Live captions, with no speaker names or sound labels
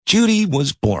Judy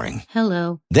was boring.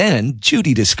 Hello. Then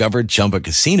Judy discovered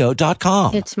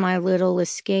ChumbaCasino.com. It's my little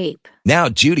escape. Now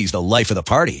Judy's the life of the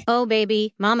party. Oh,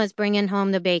 baby, mama's bringing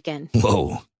home the bacon.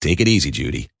 Whoa, take it easy,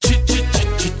 Judy.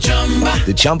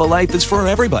 The Chumba life is for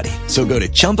everybody. So go to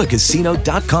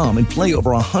ChumbaCasino.com and play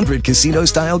over 100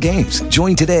 casino-style games.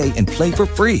 Join today and play for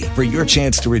free for your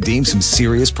chance to redeem some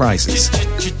serious prizes.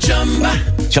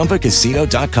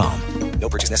 ChumbaCasino.com. No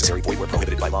purchase necessary. Void where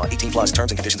prohibited by law. 18 plus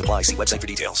terms and conditions apply. See website for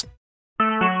details.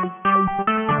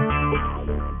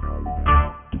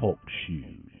 Talk shoes.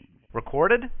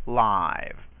 Recorded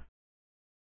live.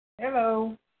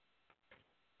 Hello.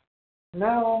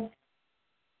 Hello.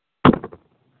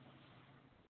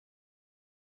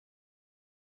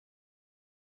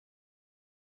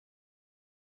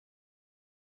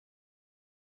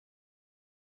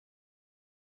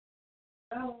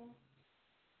 Hello.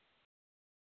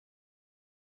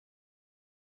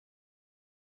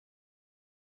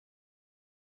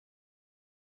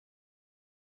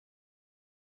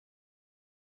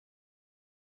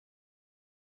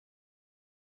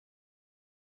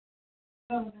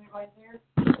 Hello, is anybody there?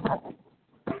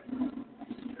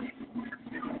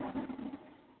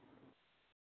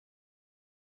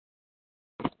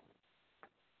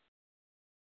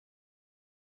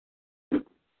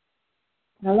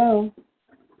 Hello.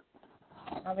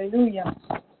 Hallelujah.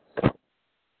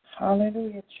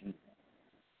 Hallelujah, Jesus.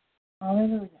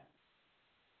 Hallelujah.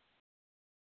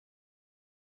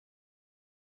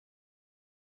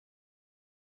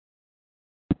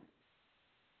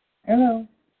 Hello.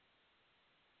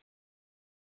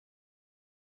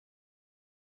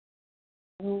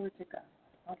 Glory to God.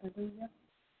 Hallelujah.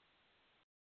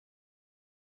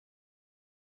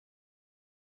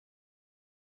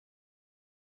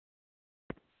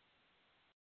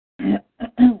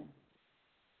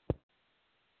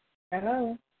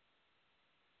 Hello.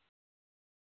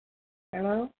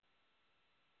 Hello.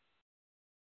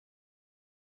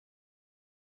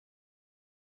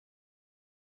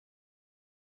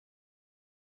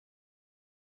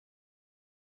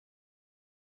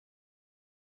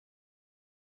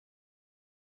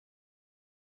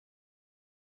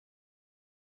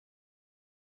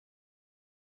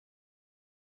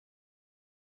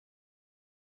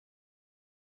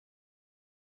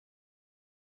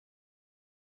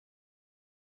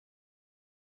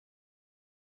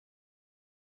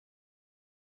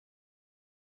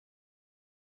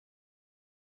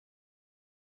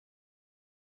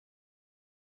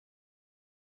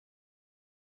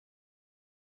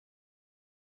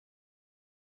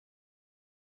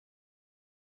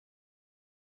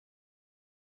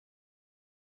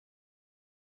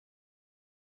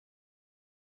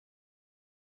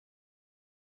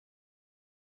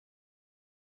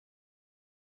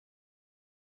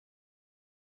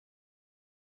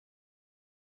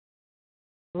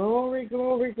 Glory,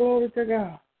 glory, glory to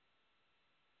God.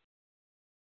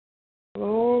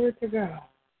 Glory to God.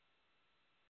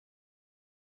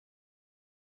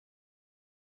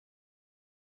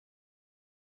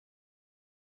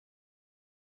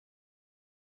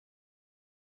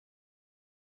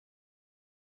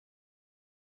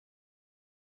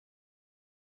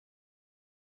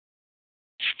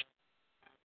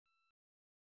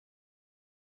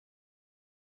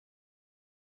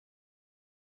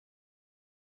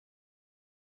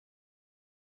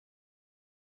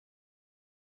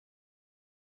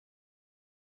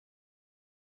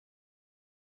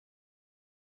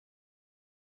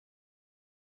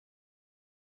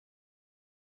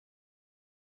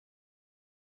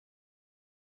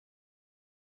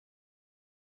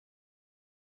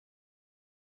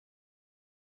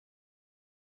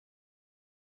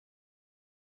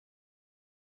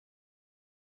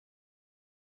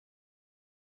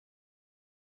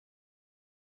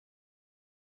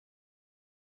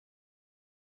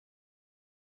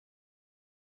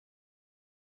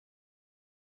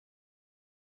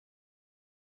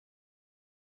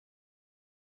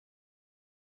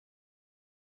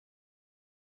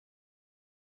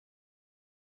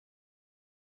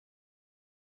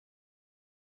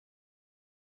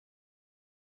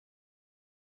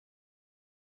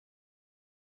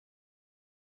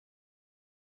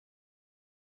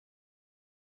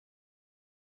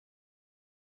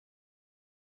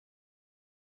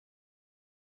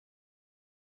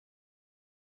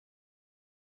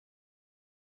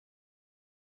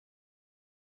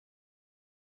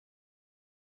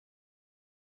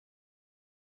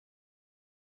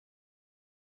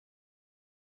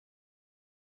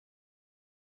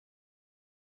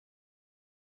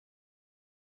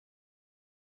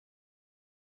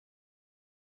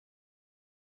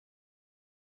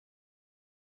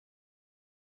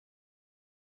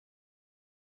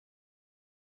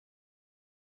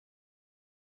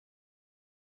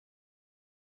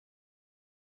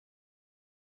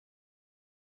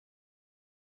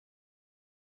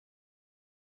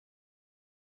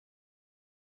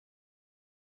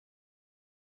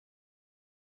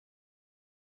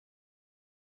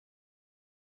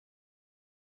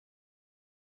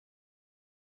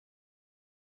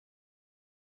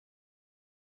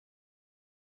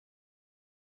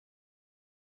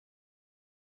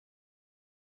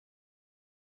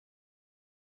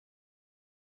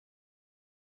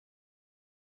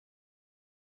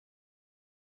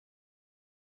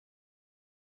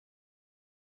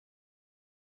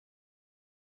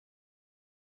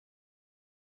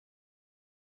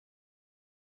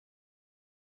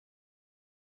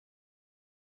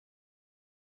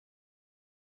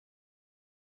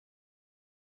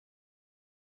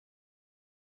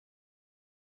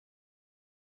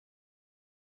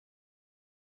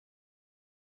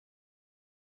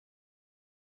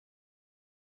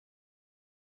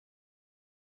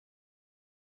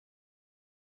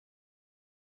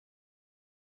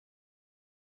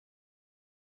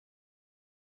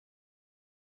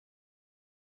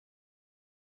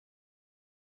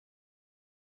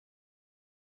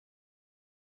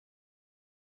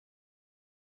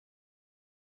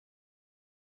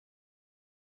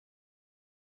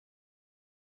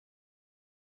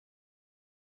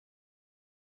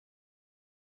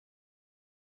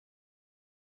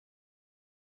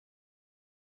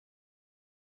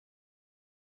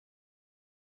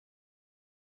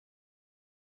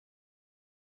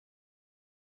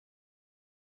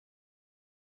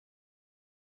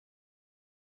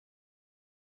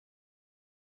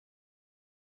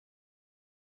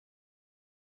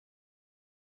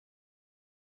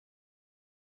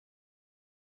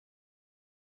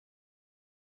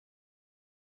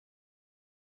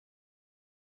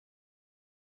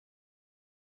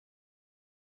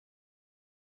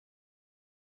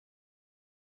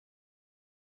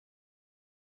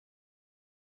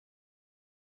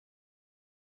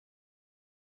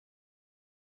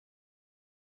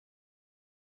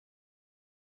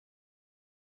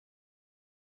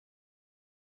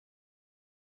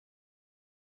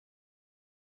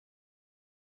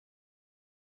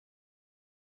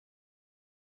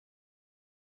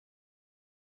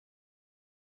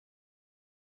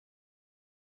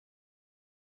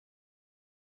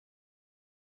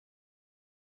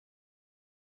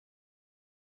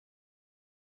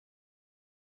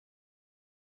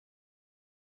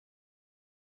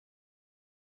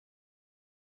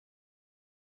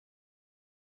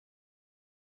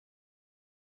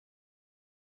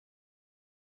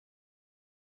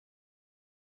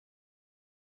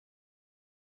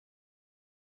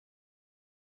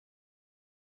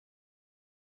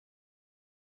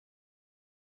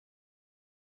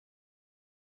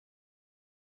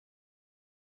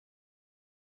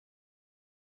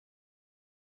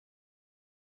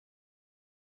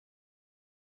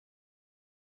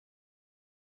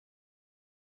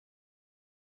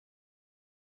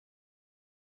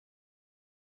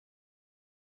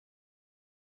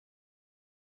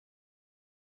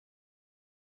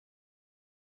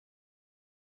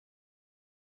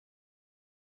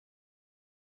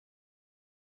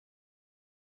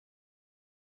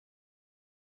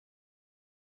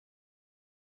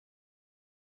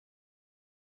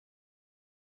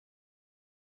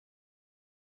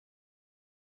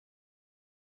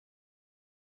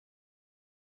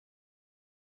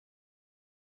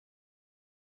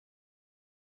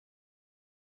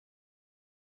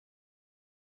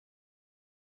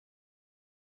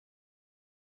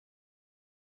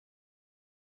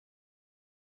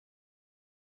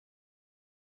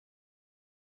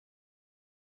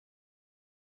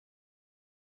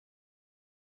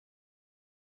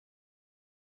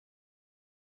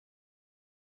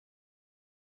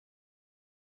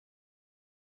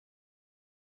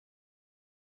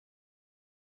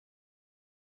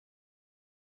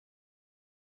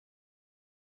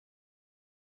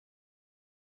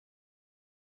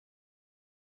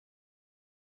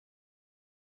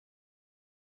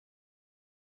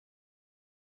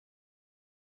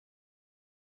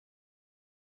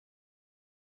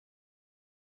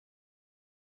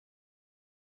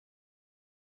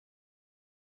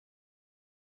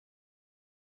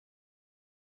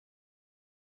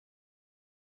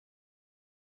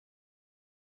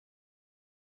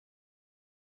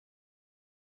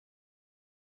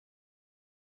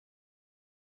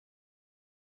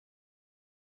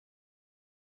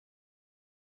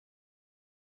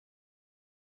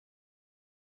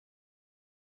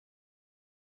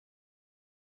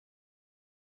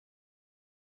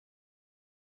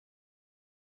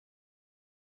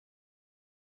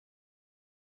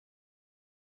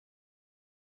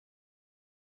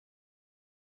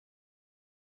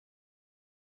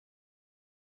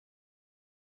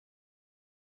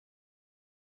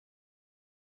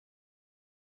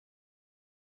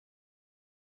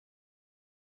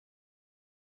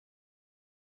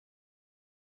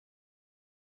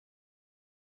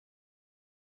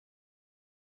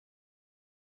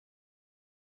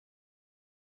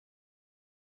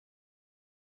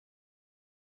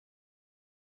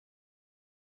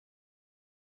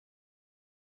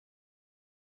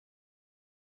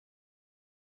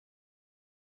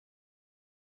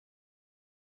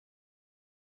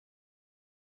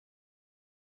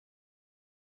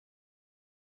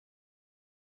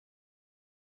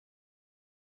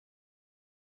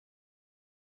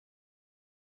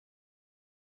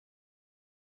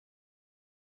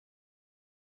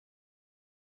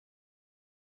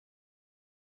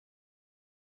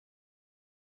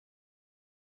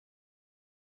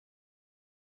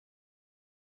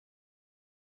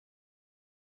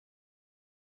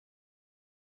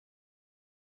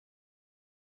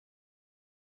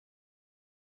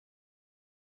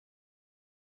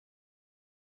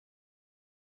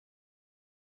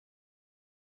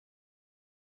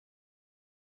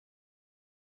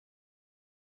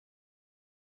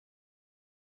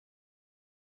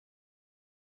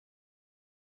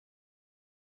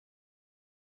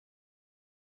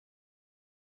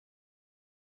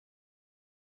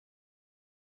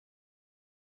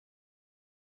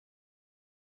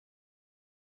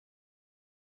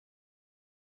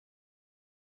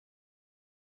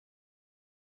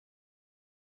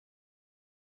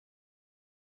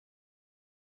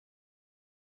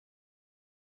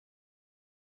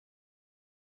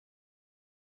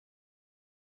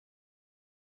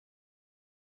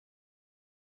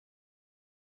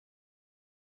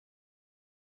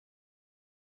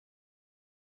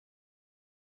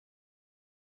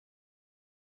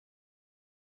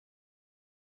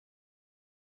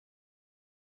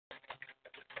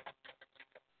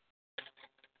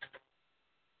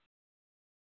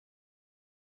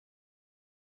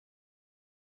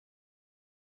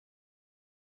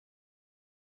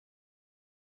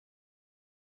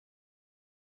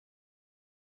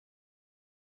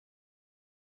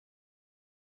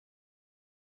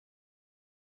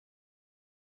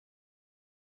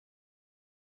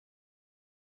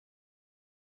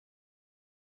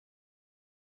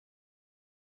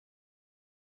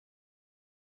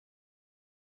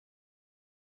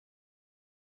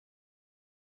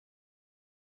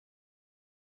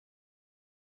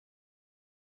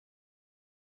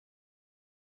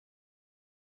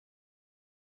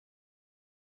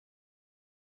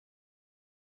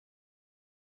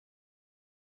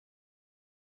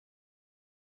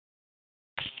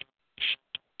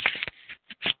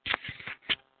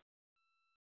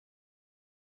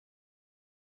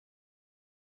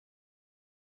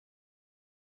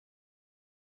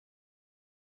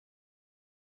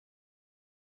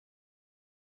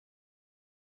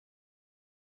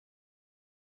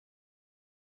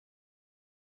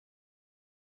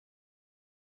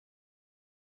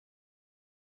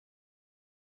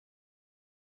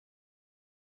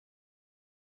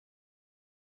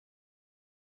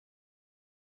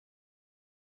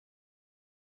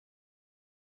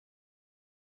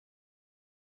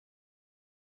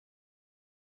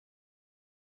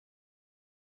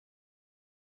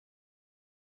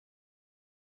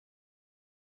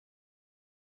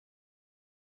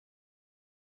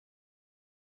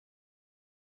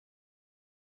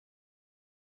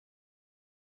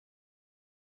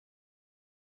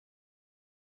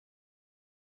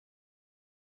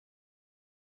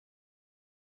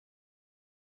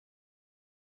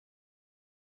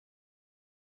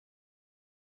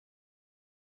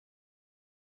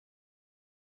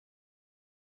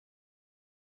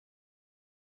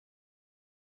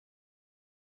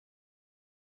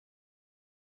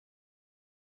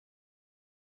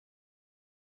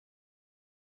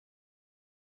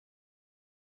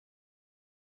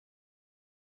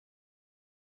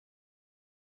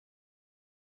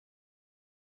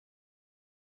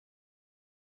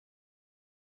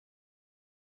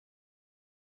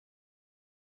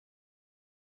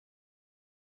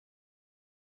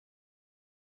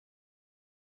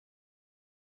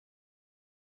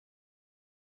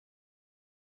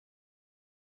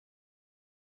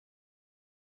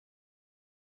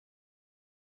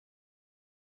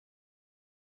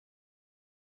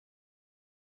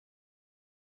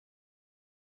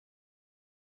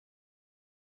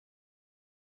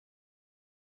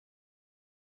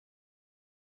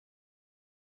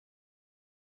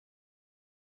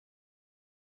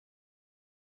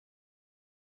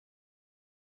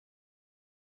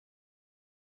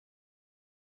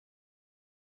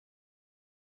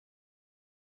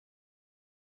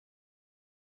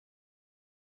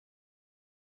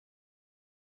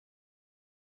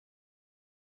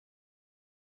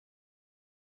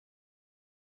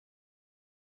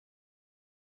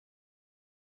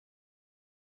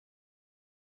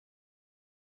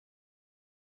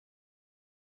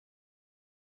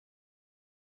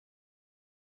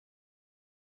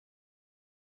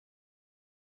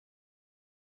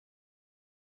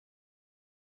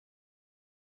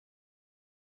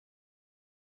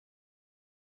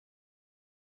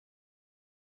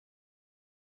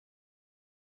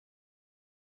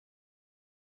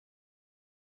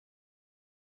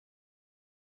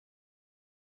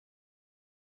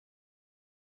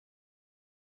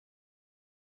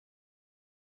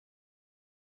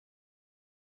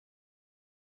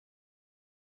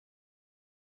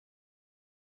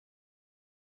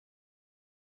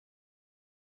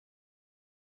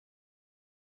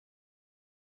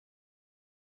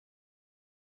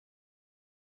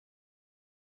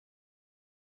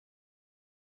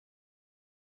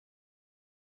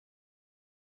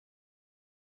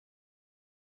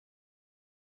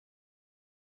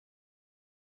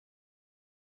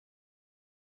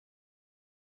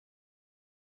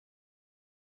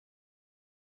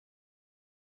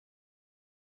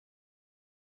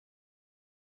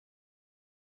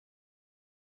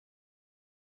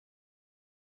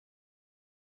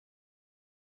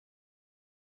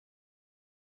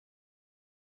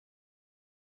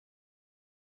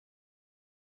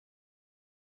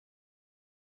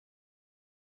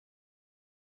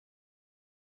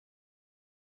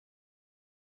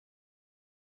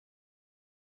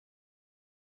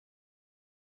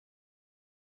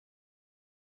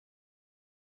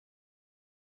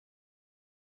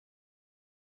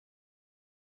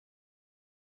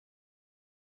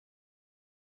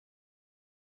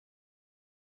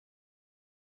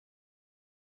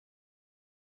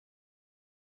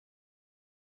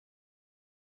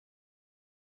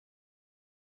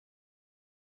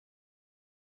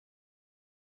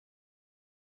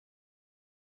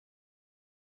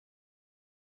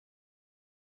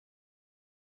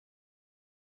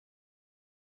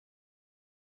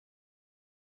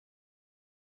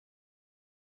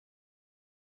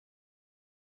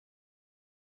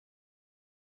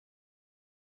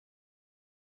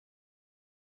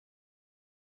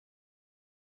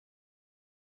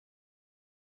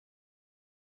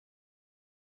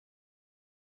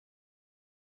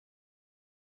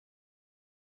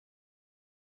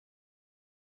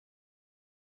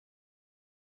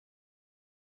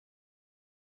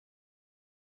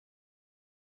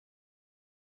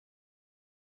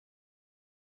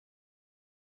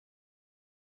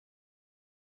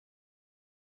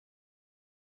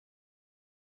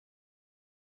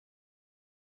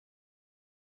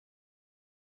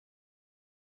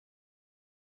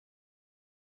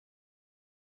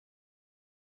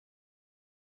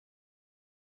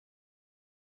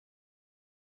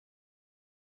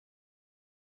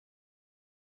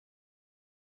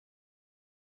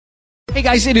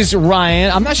 Hey guys, it is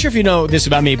Ryan. I'm not sure if you know this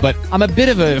about me, but I'm a bit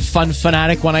of a fun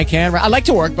fanatic when I can. I like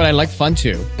to work, but I like fun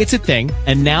too. It's a thing.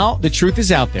 And now the truth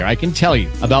is out there. I can tell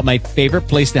you about my favorite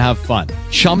place to have fun.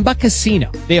 Chumba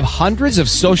Casino. They have hundreds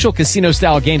of social casino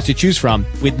style games to choose from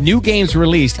with new games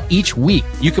released each week.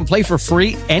 You can play for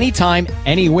free anytime,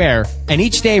 anywhere. And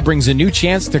each day brings a new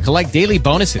chance to collect daily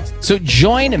bonuses. So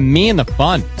join me in the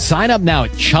fun. Sign up now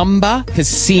at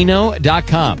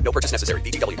ChumbaCasino.com. No purchase necessary.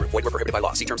 VGW Group. Void where prohibited by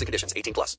law. See terms and conditions. 18+.